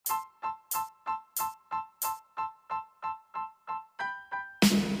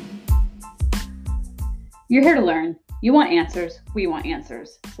You're here to learn. You want answers. We want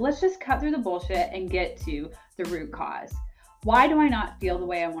answers. So let's just cut through the bullshit and get to the root cause. Why do I not feel the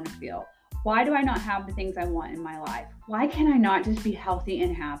way I want to feel? Why do I not have the things I want in my life? Why can I not just be healthy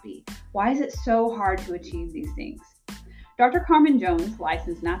and happy? Why is it so hard to achieve these things? Dr. Carmen Jones,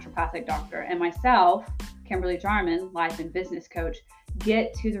 licensed naturopathic doctor, and myself, Kimberly Jarman, life and business coach,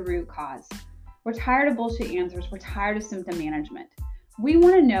 get to the root cause. We're tired of bullshit answers. We're tired of symptom management. We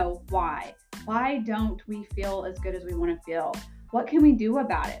want to know why. Why don't we feel as good as we want to feel? What can we do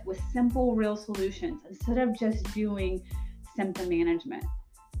about it with simple, real solutions instead of just doing symptom management?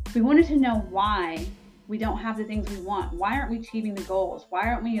 We wanted to know why we don't have the things we want. Why aren't we achieving the goals? Why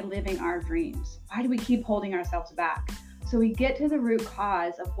aren't we living our dreams? Why do we keep holding ourselves back? So we get to the root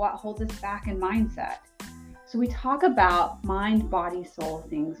cause of what holds us back in mindset. So we talk about mind, body, soul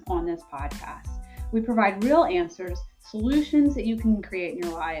things on this podcast. We provide real answers, solutions that you can create in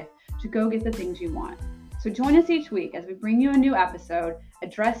your life to go get the things you want. So join us each week as we bring you a new episode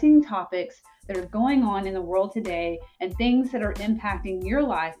addressing topics that are going on in the world today and things that are impacting your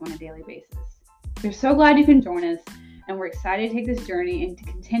life on a daily basis. We're so glad you can join us, and we're excited to take this journey and to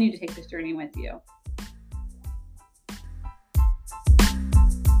continue to take this journey with you.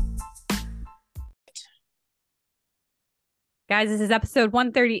 Guys, this is episode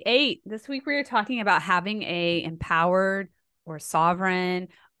 138. This week we are talking about having a empowered or sovereign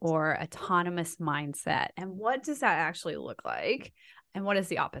or autonomous mindset. And what does that actually look like? And what does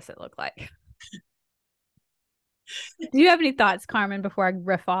the opposite look like? Do you have any thoughts, Carmen, before I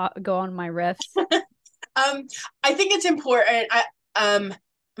go on my riffs? I think it's important. I'm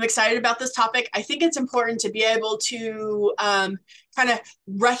excited about this topic. I think it's important to be able to kind of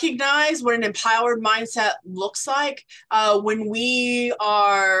recognize what an empowered mindset looks like when we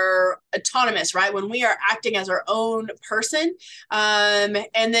are autonomous, right? When we are acting as our own person. And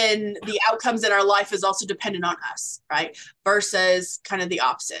then the outcomes in our life is also dependent on us, right? Versus kind of the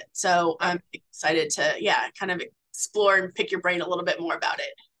opposite. So I'm excited to, kind of explore and pick your brain a little bit more about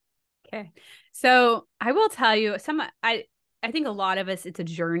it. Okay. So I will tell you I think a lot of us, it's a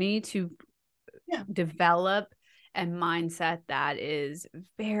journey to develop a mindset that is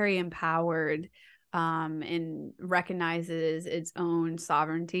very empowered and recognizes its own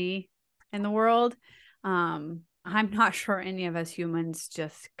sovereignty in the world. I'm not sure any of us humans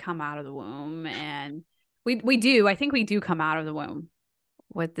just come out of the womb, and we do. I think we do come out of the womb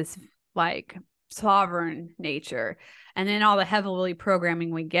with this like sovereign nature, and then all the heavily programming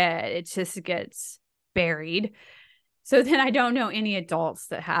we get, it just gets buried. So then I don't know any adults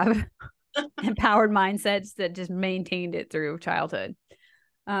that have empowered mindsets that just maintained it through childhood.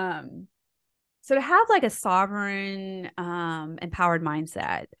 So to have like a sovereign, empowered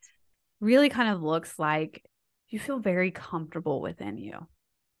mindset really kind of looks like you feel very comfortable within you,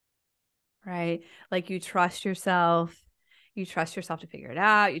 right? Like you trust yourself. You trust yourself to figure it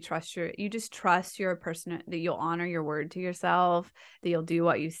out. You just trust your person, that you'll honor your word to yourself, that you'll do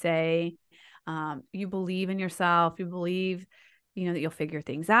what you say. You believe in yourself. You believe, that you'll figure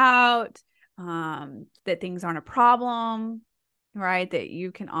things out, that things aren't a problem, right? That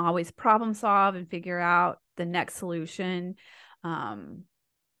you can always problem solve and figure out the next solution. And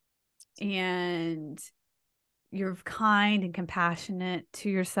you're kind and compassionate to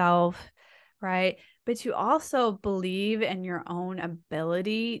yourself, right? But you also believe in your own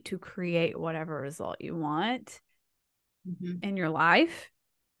ability to create whatever result you want in your life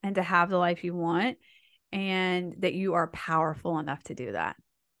and to have the life you want, and that you are powerful enough to do that.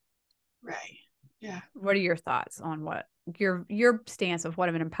 Right. Yeah. What are your thoughts on what your stance of what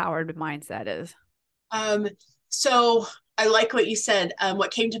an empowered mindset is? So I like what you said.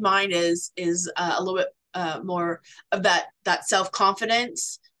 What came to mind is a little bit more of that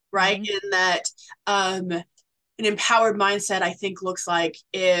self-confidence, right? In that an empowered mindset, I think, looks like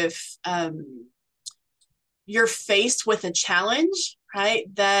if you're faced with a challenge, right?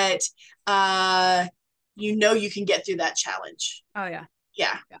 That you can get through that challenge. Oh yeah.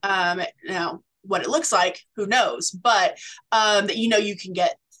 Yeah. Now what it looks like, who knows? But that you can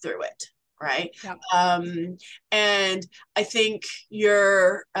get through it, right? Yep. And I think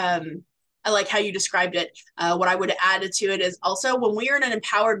I like how you described it. What I would add to it is also when we are in an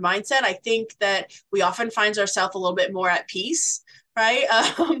empowered mindset, I think that we often find ourselves a little bit more at peace, right?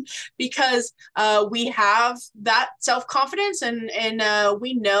 Because we have that self-confidence and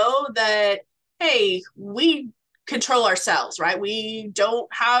we know that, hey, we control ourselves, right? We don't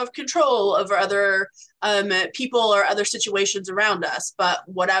have control over other people or other situations around us, but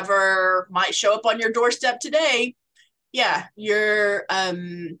whatever might show up on your doorstep today, you're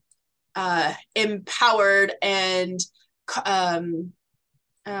empowered and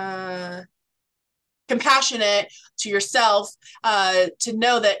compassionate to yourself, to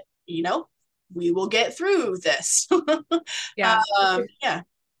know that, we will get through this. Yeah. Yeah.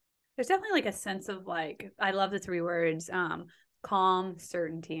 There's definitely like a sense of like, I love the three words, calm,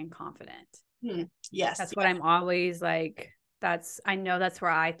 certainty, and confident. Yes. That's what I'm always like, I know that's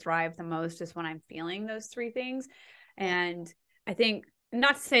where I thrive the most, is when I'm feeling those three things. And I think,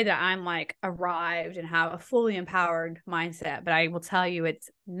 not to say that I'm like arrived and have a fully empowered mindset, but I will tell you it's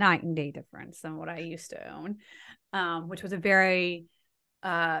night and day difference than what I used to own, which was a very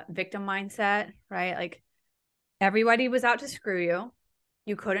victim mindset, right? Like everybody was out to screw you.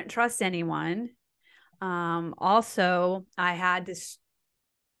 You couldn't trust anyone. Also, I had this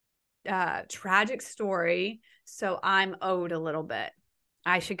tragic story, so I'm owed a little bit.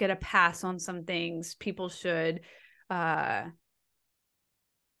 I should get a pass on some things. People should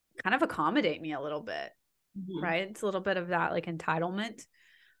kind of accommodate me a little bit, right? It's a little bit of that like entitlement.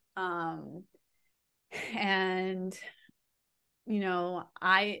 And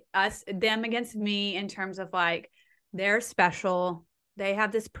them against me, in terms of like, they're special, they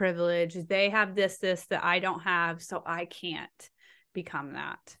have this privilege, they have this that I don't have, so I can't become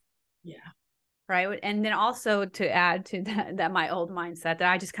that. Yeah. Right. And then also, to add to that my old mindset that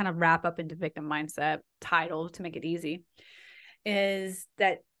I just kind of wrap up into victim mindset title to make it easy, is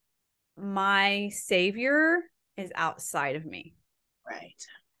that my savior is outside of me.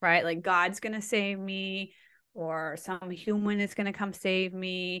 Right. Like God's going to save me, or some human is going to come save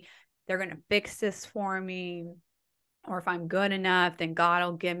me. They're going to fix this for me. Or if I'm good enough, then God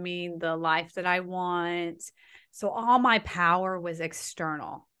will give me the life that I want. So all my power was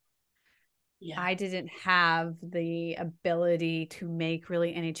external. Yeah. I didn't have the ability to make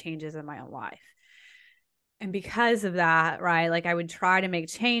really any changes in my own life. And because of that, right, like I would try to make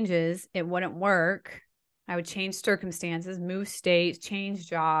changes, it wouldn't work. I would change circumstances, move states, change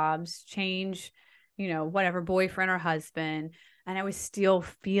jobs, change, whatever, boyfriend or husband. And I was still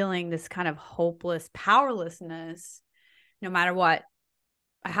feeling this kind of hopeless powerlessness, no matter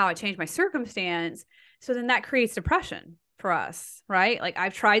how I changed my circumstance. So then that creates depression for us, right? Like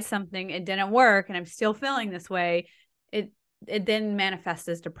I've tried something, it didn't work, and I'm still feeling this way. It then manifests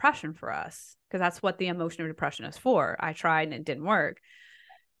as depression for us, because that's what the emotion of depression is for. I tried and it didn't work.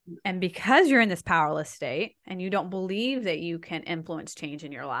 And because you're in this powerless state and you don't believe that you can influence change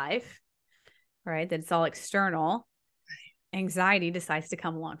in your life, right, that it's all external, anxiety decides to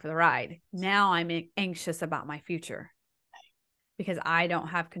come along for the ride. Now I'm anxious about my future because I don't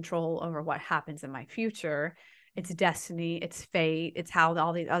have control over what happens in my future. It's destiny, it's fate, it's how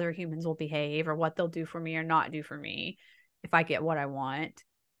all these other humans will behave, or what they'll do for me or not do for me if I get what I want.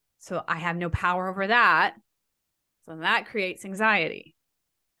 So I have no power over that. So that creates anxiety.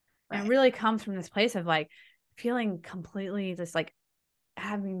 And it really comes from this place of like feeling completely just like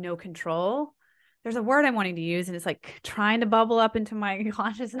having no control. There's a word I'm wanting to use, and it's like trying to bubble up into my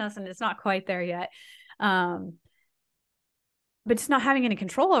consciousness, and it's not quite there yet. But just not having any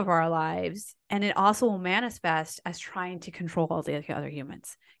control over our lives. And it also will manifest as trying to control all the other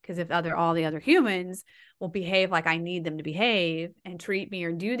humans. Because if all the other humans will behave like I need them to behave and treat me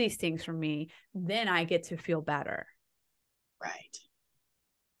or do these things for me, then I get to feel better. Right.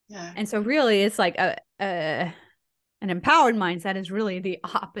 Yeah. And so really it's like an empowered mindset is really the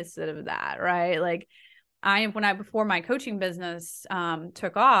opposite of that, right? Like before my coaching business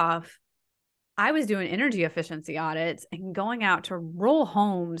took off, I was doing energy efficiency audits and going out to rural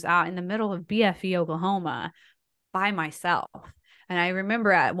homes out in the middle of BFE, Oklahoma by myself. And I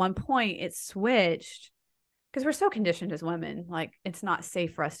remember at one point it switched, because we're so conditioned as women, like it's not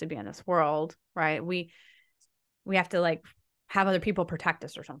safe for us to be in this world, right? We have to like have other people protect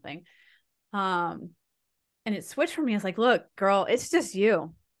us or something. And it switched for me. It's like, look, girl, it's just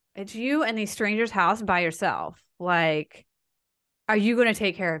you. It's you in these strangers' house by yourself. Like, are you going to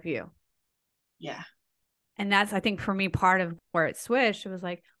take care of you? Yeah. And that's, I think for me, part of where it switched. It was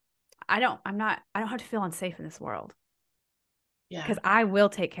like, I don't have to feel unsafe in this world. Yeah. Because I will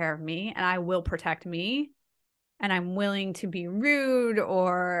take care of me and I will protect me. And I'm willing to be rude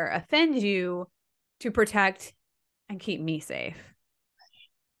or offend you to protect and keep me safe.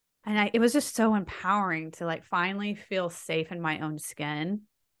 And it was just so empowering to like finally feel safe in my own skin,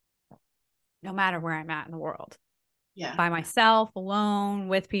 no matter where I'm at in the world. Yeah. By myself, alone,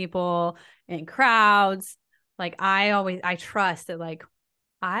 with people, in crowds. Like I trust that like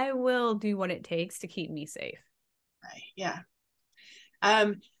I will do what it takes to keep me safe. Right. Yeah.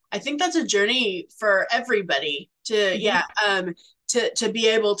 I think that's a journey for everybody to, to be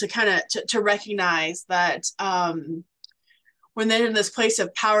able to kind of to recognize that when they're in this place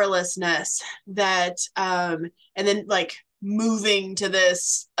of powerlessness, that and then like moving to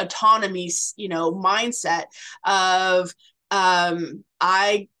this autonomy, mindset of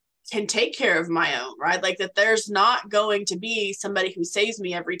I can take care of my own, right? Like that there's not going to be somebody who saves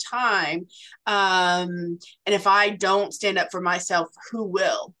me every time. And if I don't stand up for myself, who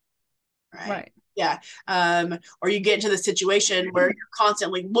will? Right. Yeah. Or you get into the situation where you're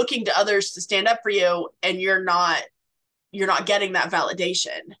constantly looking to others to stand up for you and you're not getting that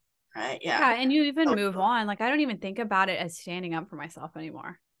validation. Right. Yeah. Yeah. And you even move on. Like, I don't even think about it as standing up for myself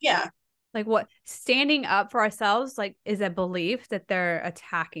anymore. Yeah. Like, what standing up for ourselves, like, is a belief that they're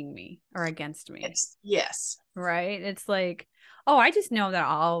attacking me or against me. Yes. Right. It's like, oh, I just know that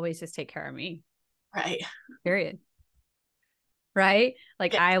I'll always just take care of me. Right. Period. Right.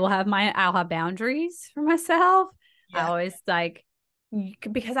 Like, yeah. I'll have boundaries for myself. Yeah. I always like,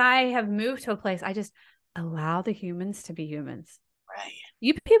 because I have moved to a place, I just allow the humans to be humans. Right.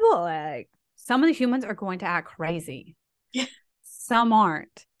 You people, like, some of the humans are going to act crazy. Yeah. Some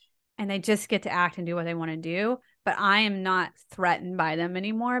aren't. And they just get to act and do what they want to do. But I am not threatened by them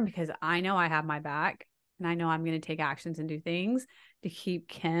anymore because I know I have my back and I know I'm going to take actions and do things to keep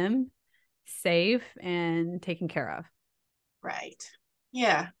Kim safe and taken care of. Right.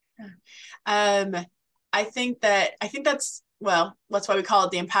 Yeah. I think that's, well, that's why we call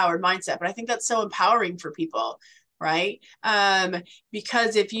it the empowered mindset, but I think that's so empowering for people, right?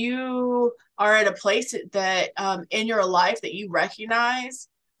 Because if you are at a place that in your life that you recognize,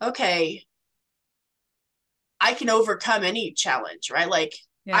 okay, I can overcome any challenge, right? Like,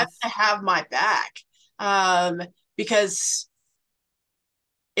 yes. I'm going to have my back because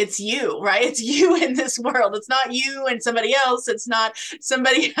it's you, right? It's you in this world. It's not you and somebody else. It's not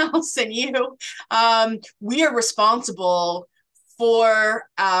somebody else and you. We are responsible for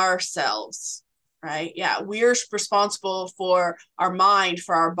ourselves, right? Yeah, we're responsible for our mind,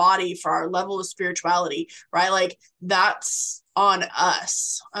 for our body, for our level of spirituality, right? Like, that's on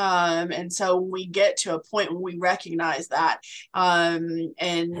us. And so when we get to a point when we recognize that and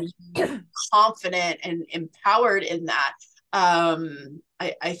confident and empowered in that,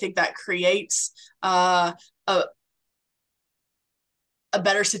 I think that creates a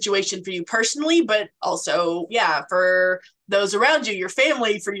better situation for you personally, but also, yeah, for those around you, your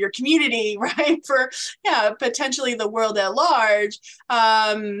family, for your community, right? For, yeah, potentially the world at large.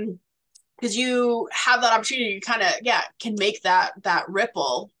 Because you have that opportunity, you kind of, yeah, can make that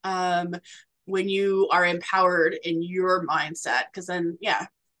ripple when you are empowered in your mindset. Because then, yeah,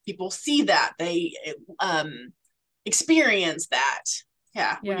 people see that, they experience that.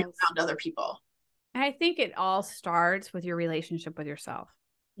 Yeah, when you're around other people. And I think it all starts with your relationship with yourself.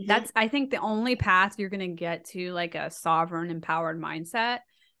 Mm-hmm. That's, I think, the only path you're going to get to like a sovereign, empowered mindset,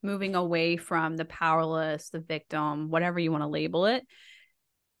 moving away from the powerless, the victim, whatever you want to label it,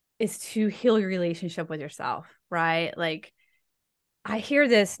 is to heal your relationship with yourself, right? Like, I hear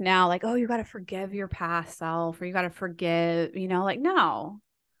this now, like, oh, you got to forgive your past self, or you got to forgive, like, no.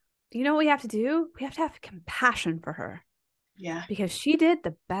 Do you know what we have to do? We have to have compassion for her. Yeah. Because she did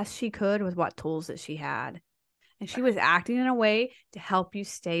the best she could with what tools that she had. And she was acting in a way to help you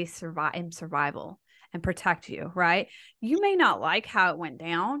stay in survival and protect you, right? You may not like how it went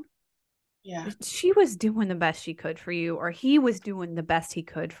down. Yeah. But she was doing the best she could for you, or he was doing the best he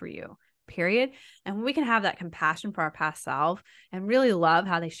could for you, period. And when we can have that compassion for our past self and really love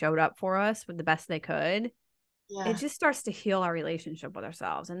how they showed up for us with the best they could, yeah, it just starts to heal our relationship with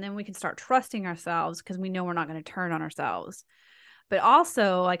ourselves. And then we can start trusting ourselves because we know we're not going to turn on ourselves. But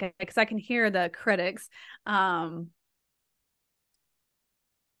also, like, because I can hear the critics,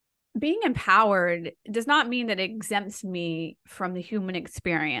 being empowered does not mean that it exempts me from the human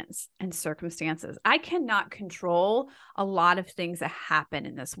experience and circumstances. I cannot control a lot of things that happen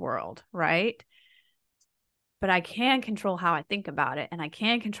in this world, right? But I can control how I think about it, and I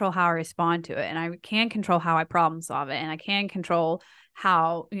can control how I respond to it, and I can control how I problem solve it, and I can control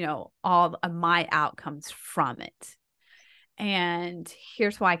how, all of my outcomes from it. And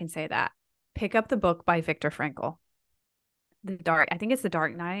here's why I can say that. Pick up the book by Viktor Frankl. I think it's The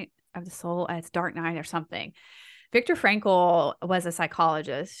Dark Night of the Soul. It's Dark Night or something. Viktor Frankl was a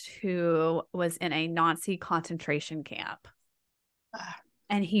psychologist who was in a Nazi concentration camp.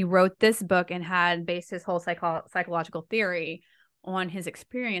 And he wrote this book and had based his whole psychological theory on his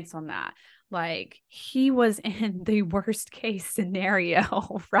experience on that. Like, he was in the worst case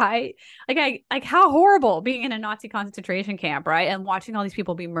scenario, right? Like how horrible being in a Nazi concentration camp, right? And watching all these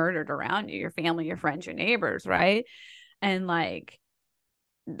people be murdered around you, your family, your friends, your neighbors, right? And like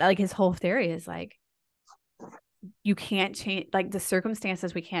his whole theory is like, you can't change, like, the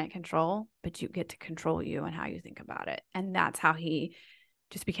circumstances we can't control, but you get to control you and how you think about it. And that's how he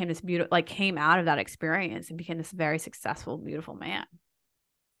just became this beautiful, like came out of that experience and became this very successful, beautiful man.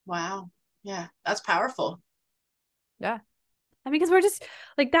 Wow. Yeah, that's powerful. Yeah. I mean, because we're just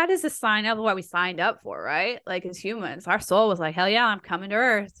like, that is a sign of what we signed up for, right? Like as humans, our soul was like, hell yeah, I'm coming to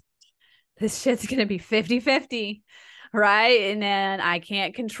Earth. This shit's going to be 50-50, right? And then I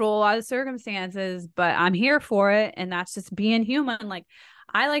can't control all the circumstances, but I'm here for it. And that's just being human. Like,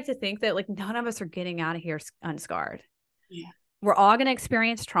 I like to think that like none of us are getting out of here unscarred. Yeah. We're all going to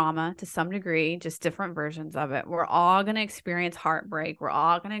experience trauma to some degree, just different versions of it. We're all going to experience heartbreak. We're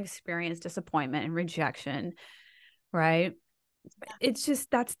all going to experience disappointment and rejection, right? It's just,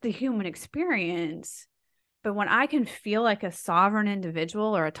 that's the human experience. But when I can feel like a sovereign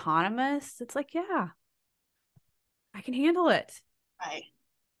individual or autonomous, it's like, yeah, I can handle it. Right.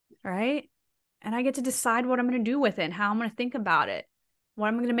 Right. And I get to decide what I'm going to do with it and how I'm going to think about it. What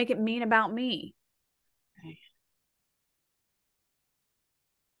I'm going to make it mean about me. Right.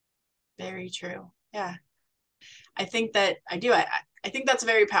 Very true. Yeah. I think that I do. I think that's a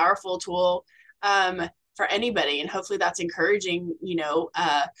very powerful tool for anybody. And hopefully that's encouraging,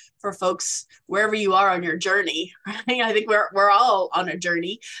 for folks wherever you are on your journey. Right? I think we're all on a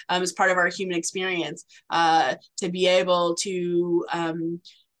journey as part of our human experience to be able to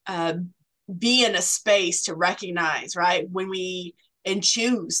be in a space to recognize, right, when we and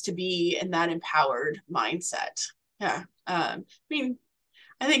choose to be in that empowered mindset. Yeah. I mean,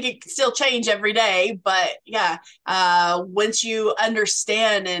 I think it can still change every day, but yeah, once you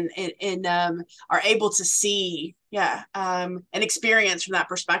understand and are able to see, and experience from that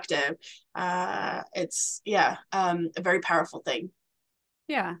perspective, it's a very powerful thing.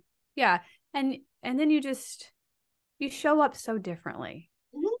 Yeah, yeah, and then you show up so differently.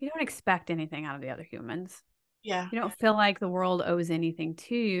 Mm-hmm. You don't expect anything out of the other humans. Yeah, you don't feel like the world owes anything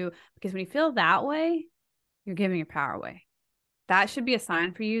to you, because when you feel that way, you're giving your power away. That should be a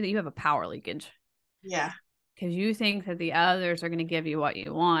sign for you that you have a power leakage. Yeah. Because you think that the others are going to give you what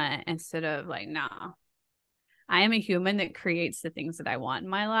you want instead of like, nah, I am a human that creates the things that I want in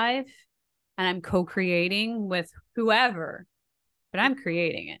my life. And I'm co-creating with whoever, but I'm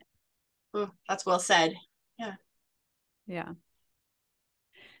creating it. Ooh, that's well said. Yeah. Yeah.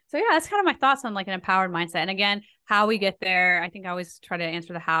 So yeah, that's kind of my thoughts on like an empowered mindset. And again, how we get there, I think I always try to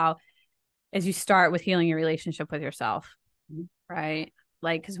answer the how is you start with healing your relationship with yourself. Right?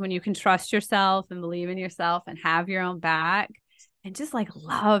 Like, because when you can trust yourself and believe in yourself and have your own back and just like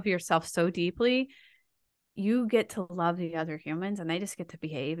love yourself so deeply, you get to love the other humans and they just get to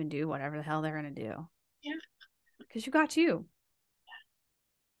behave and do whatever the hell they're going to do. Yeah. Because you got you.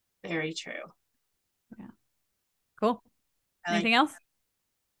 Very true. Yeah. Cool. Anything else?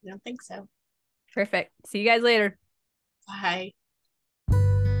 I don't think so. Perfect. See you guys later. Bye.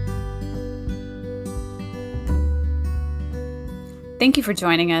 Thank you for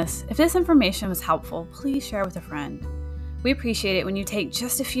joining us. If this information was helpful, please share with a friend. We appreciate it when you take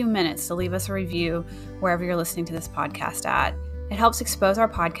just a few minutes to leave us a review wherever you're listening to this podcast at. It helps expose our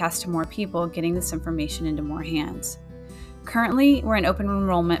podcast to more people, getting this information into more hands. Currently, we're in open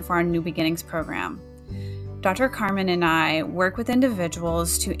enrollment for our New Beginnings program. Dr. Carmen and I work with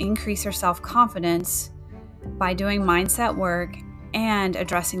individuals to increase their self-confidence by doing mindset work and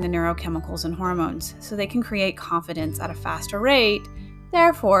addressing the neurochemicals and hormones so they can create confidence at a faster rate,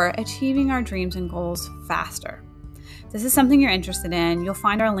 therefore achieving our dreams and goals faster. If this is something you're interested in, you'll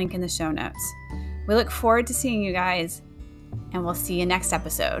find our link in the show notes. We look forward to seeing you guys, and we'll see you next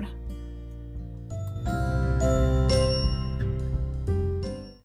episode.